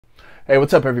Hey,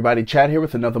 what's up everybody? Chad here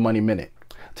with another Money Minute.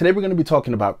 Today we're going to be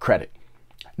talking about credit,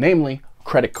 namely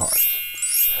credit cards.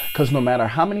 Because no matter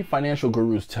how many financial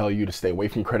gurus tell you to stay away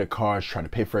from credit cards, try to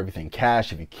pay for everything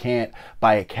cash, if you can't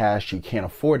buy it cash, you can't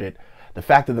afford it, the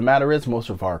fact of the matter is most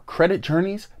of our credit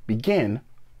journeys begin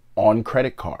on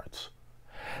credit cards.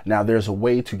 Now there's a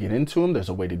way to get into them, there's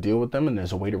a way to deal with them, and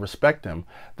there's a way to respect them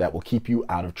that will keep you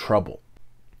out of trouble.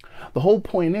 The whole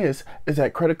point is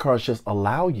that credit cards just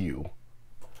allow you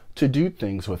to do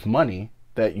things with money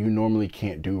that you normally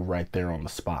can't do right there on the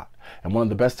spot. And one of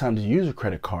the best times to use a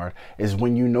credit card is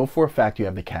when you know for a fact you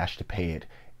have the cash to pay it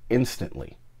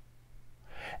instantly.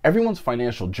 Everyone's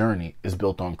financial journey is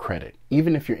built on credit,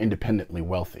 even if you're independently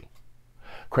wealthy.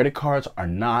 Credit cards are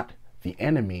not the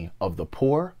enemy of the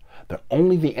poor, they're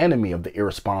only the enemy of the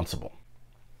irresponsible.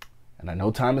 And I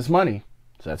know time is money,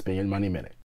 so that's been your Money Minute.